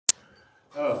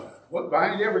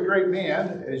Behind every great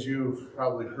man, as you've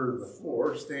probably heard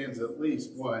before, stands at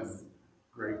least one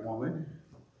great woman.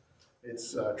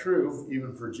 It's true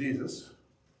even for Jesus,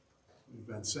 we've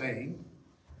been saying.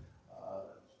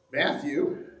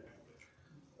 Matthew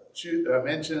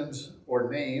mentions or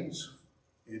names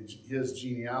in his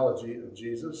genealogy of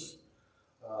Jesus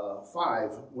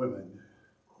 5 women,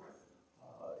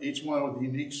 each one with a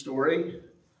unique story,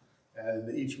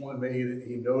 and each one made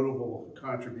a notable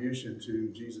contribution to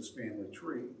Jesus' family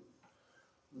tree.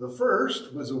 The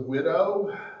first was a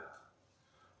widow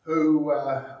who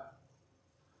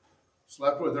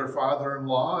slept with her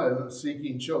father-in-law and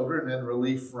seeking children and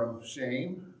relief from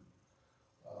shame.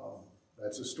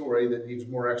 That's a story that needs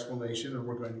more explanation, and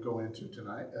we're going to go into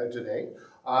today.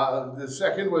 The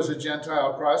second was a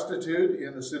Gentile prostitute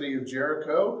in the city of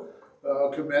Jericho,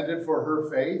 commended for her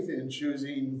faith in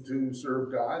choosing to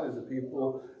serve God and the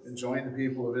people and join the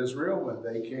people of Israel when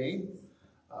they came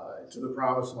to the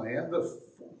Promised Land.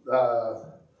 The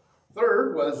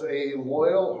third was a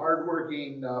loyal,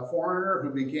 hardworking foreigner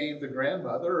who became the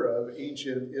grandmother of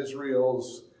ancient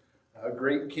Israel's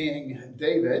great king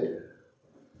David.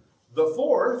 The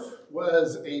fourth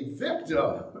was a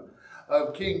victim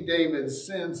of King David's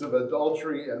sins of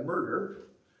adultery and murder.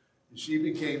 She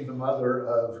became the mother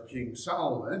of King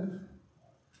Solomon.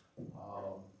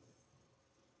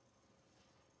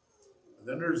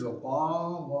 Then there's a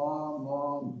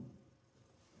long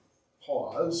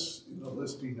pause in the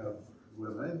listing of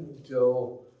women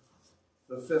until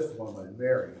the fifth woman,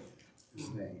 Mary, is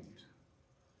named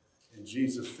in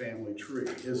Jesus' family tree,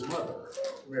 his mother,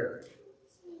 Mary.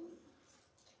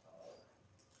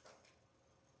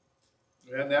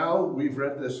 And now, we've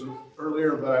read this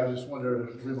earlier, but I just want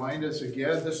to remind us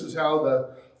again, this is how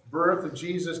the birth of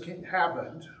Jesus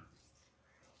happened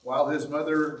while his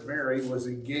mother Mary was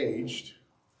engaged.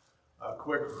 A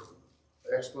quick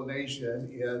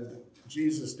explanation: in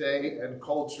Jesus' day and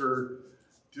culture,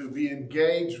 to be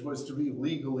engaged was to be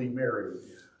legally married.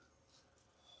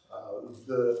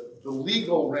 The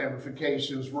legal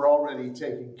ramifications were already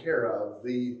taken care of.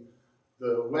 The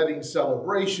wedding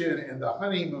celebration and the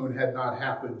honeymoon had not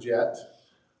happened yet.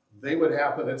 They would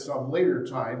happen at some later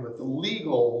time, but the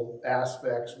legal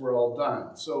aspects were all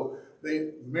done. So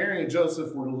Mary and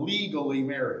Joseph were legally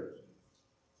married.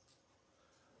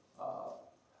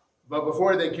 But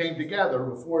before they came together,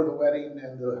 before the wedding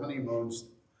and the honeymoons,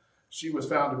 she was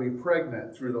found to be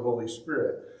pregnant through the Holy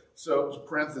Spirit. So,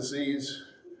 parentheses,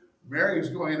 Mary's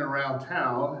going around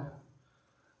town,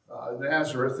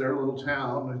 Nazareth, their little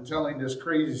town, and telling this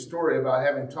crazy story about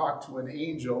having talked to an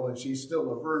angel, and she's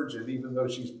still a virgin even though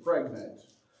she's pregnant.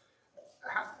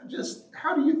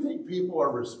 How do you think people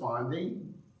are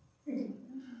responding?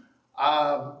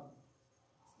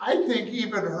 I think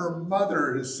even her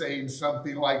mother is saying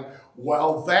something like,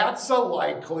 well, that's a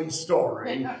likely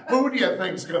story. Who do you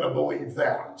think's going to believe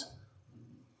that?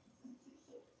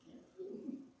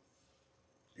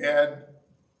 And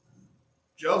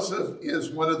Joseph is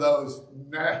one of those,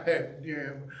 I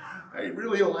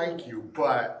really like you,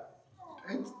 but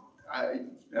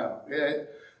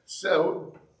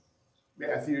So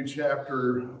Matthew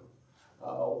chapter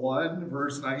 1,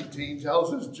 verse 19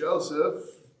 tells us Joseph,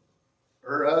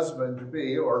 her husband to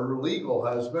be, or her legal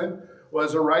husband,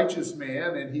 was a righteous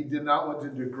man, and he did not want to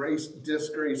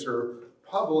disgrace her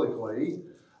publicly.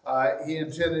 He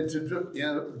intended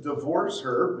to divorce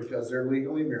her, because they're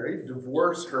legally married,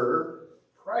 divorce her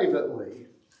privately.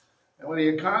 And when he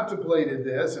had contemplated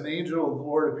this, an angel of the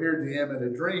Lord appeared to him in a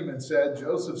dream and said,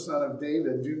 Joseph, son of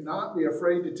David, do not be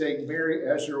afraid to take Mary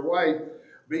as your wife,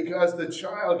 because the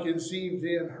child conceived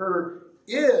in her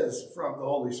is from the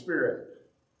Holy Spirit.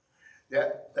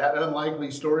 That unlikely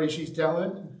story she's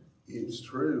telling is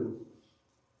true.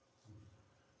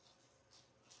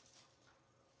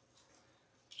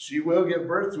 She will give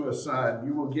birth to a son.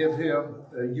 You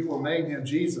will name him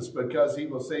Jesus, because he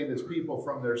will save his people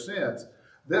from their sins.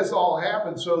 This all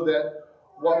happened so that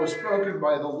what was spoken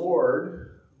by the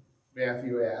Lord,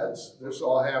 Matthew adds, this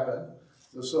all happened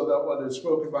so that what is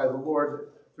spoken by the Lord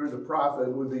through the prophet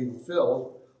would be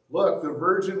fulfilled. Look, the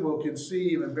virgin will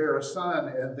conceive and bear a son,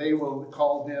 and they will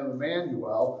call him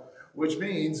Emmanuel, which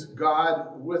means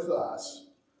God with us.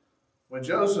 When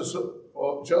Joseph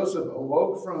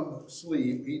awoke from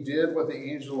sleep, he did what the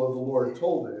angel of the Lord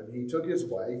told him. He took his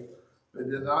wife, but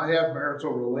did not have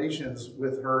marital relations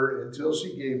with her until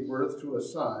she gave birth to a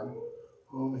son,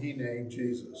 whom he named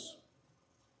Jesus.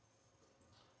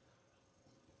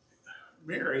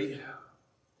 Mary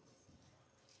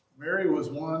was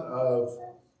one of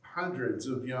hundreds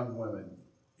of young women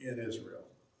in Israel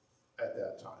at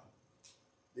that time,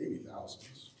 maybe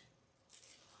thousands.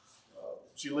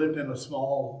 She lived in a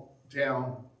small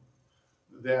town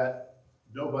that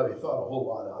nobody thought a whole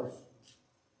lot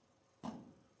of,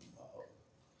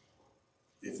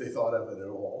 if they thought of it at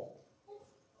all.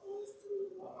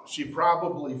 She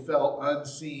probably felt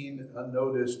unseen,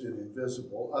 unnoticed, and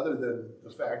invisible, other than the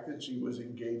fact that she was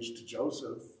engaged to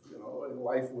Joseph, and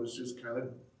life was just kind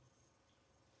of,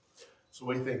 it's the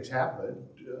way things happened.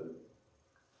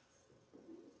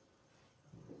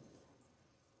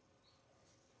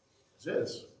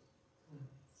 This.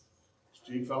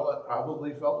 She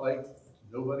probably felt like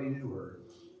nobody knew her.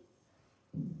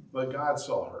 But God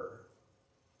saw her.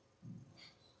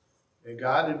 And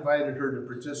God invited her to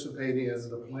participate in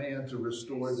the plan to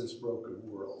restore this broken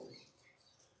world.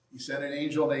 He sent an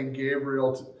angel named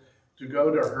Gabriel to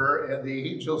go to her, and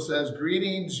the angel says,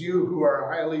 "Greetings, you who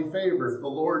are highly favored. The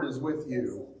Lord is with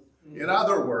you." In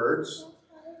other words,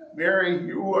 Mary,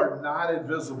 you are not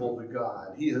invisible to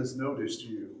God. He has noticed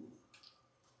you.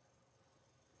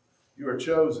 You are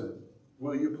chosen.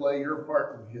 Will you play your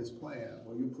part in his plan?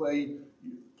 Will you play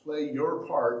your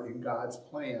part in God's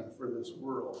plan for this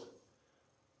world?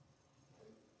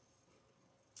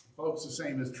 Folks, the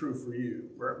same is true for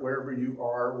you. Wherever you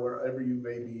are, wherever you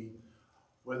may be,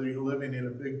 whether you're living in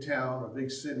a big town, a big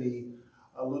city,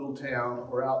 a little town,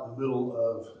 or out in the middle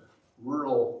of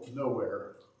rural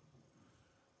nowhere,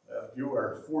 you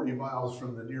are 40 miles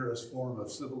from the nearest form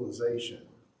of civilization,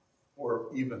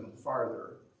 or even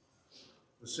farther.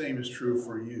 The same is true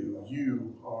for you.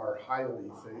 You are highly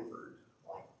favored.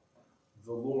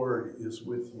 The Lord is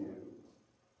with you.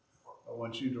 I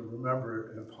want you to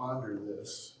remember and ponder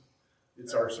this.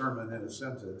 It's our sermon in a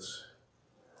sentence.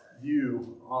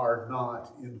 You are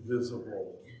not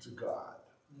invisible to God.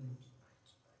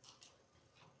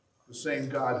 The same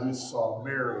God who saw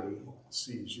Mary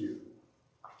sees you.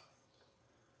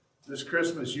 This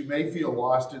Christmas, you may feel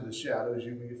lost in the shadows.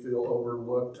 You may feel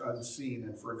overlooked, unseen,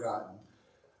 and forgotten.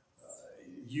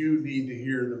 You need to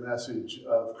hear the message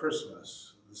of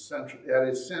Christmas. At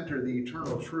its center, the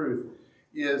eternal truth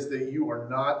is that you are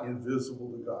not invisible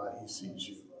to God. He sees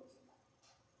you.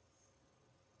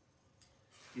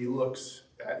 He looks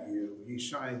at you. He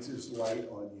shines his light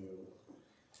on you.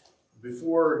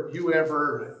 Before you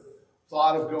ever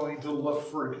thought of going to look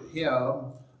for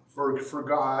him, for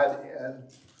God, and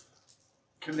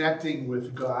connecting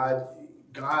with God,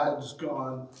 God's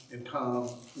gone and come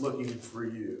looking for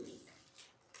you.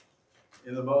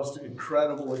 In the most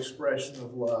incredible expression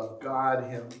of love, God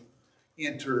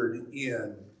entered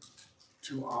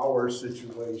into our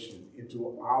situation,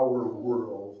 into our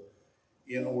world,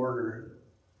 in order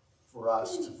for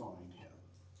us to find him,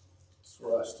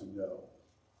 for us to know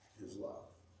his love.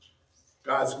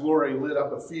 God's glory lit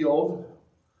up a field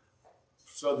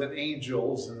so that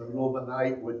angels in the middle of the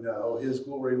night would know. His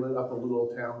glory lit up a little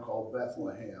town called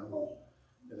Bethlehem,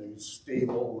 in a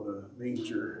stable and a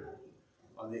manger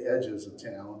on the edges of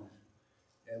town.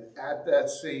 And at that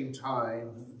same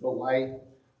time, the light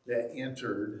that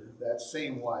entered, that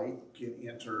same light can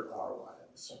enter our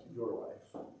lives, your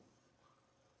life.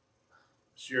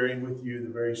 Sharing with you the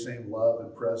very same love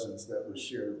and presence that was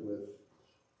shared with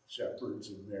shepherds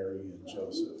and Mary and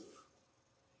Joseph.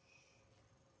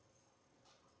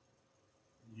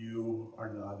 You are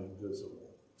not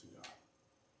invisible to God.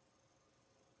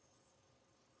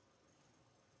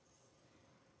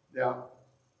 Now,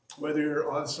 whether you're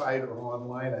on site or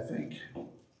online, I think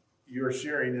you're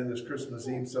sharing in this Christmas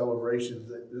Eve celebration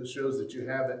that this shows that you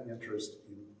have an interest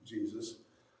in Jesus.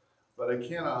 But I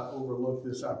cannot overlook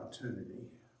this opportunity,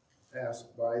 pass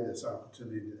by this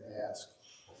opportunity to ask,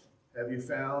 have you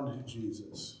found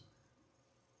Jesus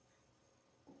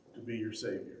to be your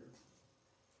Savior?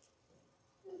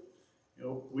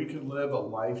 We can live a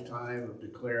lifetime of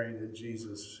declaring that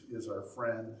Jesus is our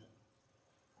friend,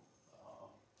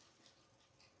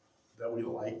 that we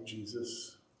like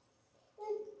Jesus,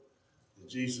 that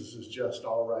Jesus is just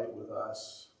all right with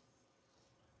us,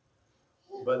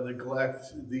 but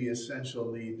neglect the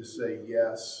essential need to say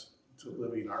yes to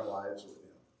living our lives with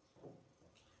him.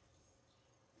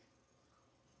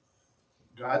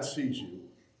 God sees you.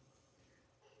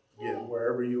 Again,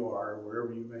 wherever you are,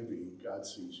 wherever you may be, God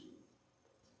sees you.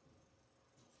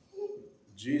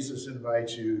 Jesus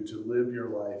invites you to live your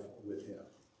life with him.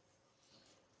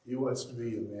 He wants to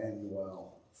be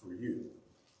Emmanuel for you.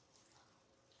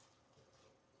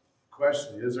 The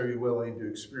question is, are you willing to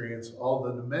experience all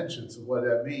the dimensions of what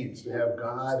that means to have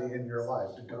God in your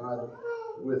life, to God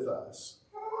with us,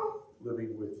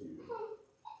 living with you?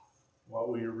 What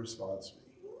will your response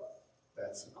be?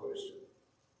 That's the question.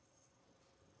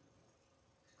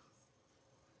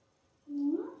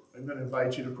 I'm going to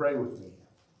invite you to pray with me.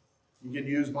 You can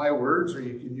use my words or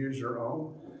you can use your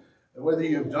own. And whether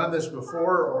you've done this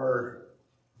before or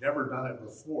never done it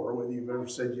before, whether you've ever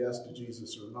said yes to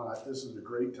Jesus or not, this is a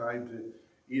great time to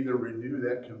either renew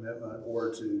that commitment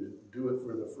or to do it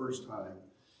for the first time.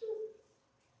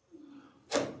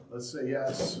 Let's say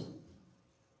yes.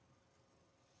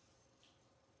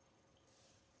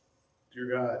 Dear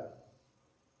God,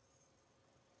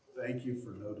 thank you for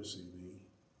noticing me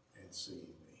and seeing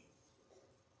me.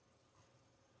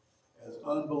 As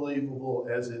unbelievable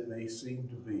as it may seem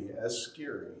to be, as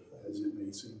scary as it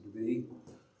may seem to be,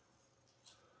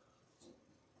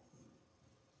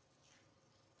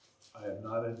 I am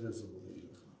not invisible to you.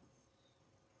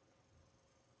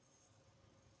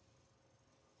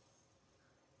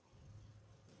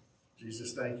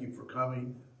 Jesus, thank you for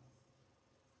coming.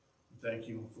 Thank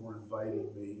you for inviting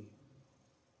me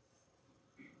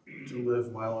to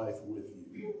live my life with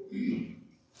you.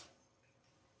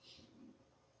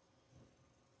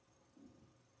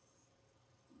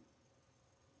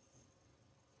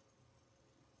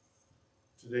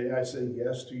 Today I say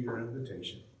yes to your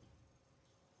invitation.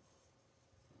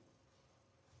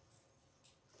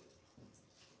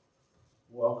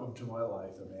 Welcome to my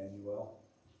life, Emmanuel.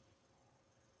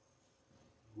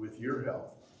 With your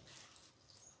help,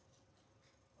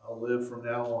 I'll live from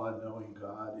now on knowing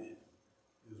God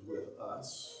is with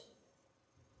us,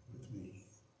 with me.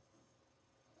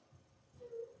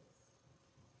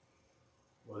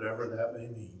 Whatever that may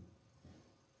mean.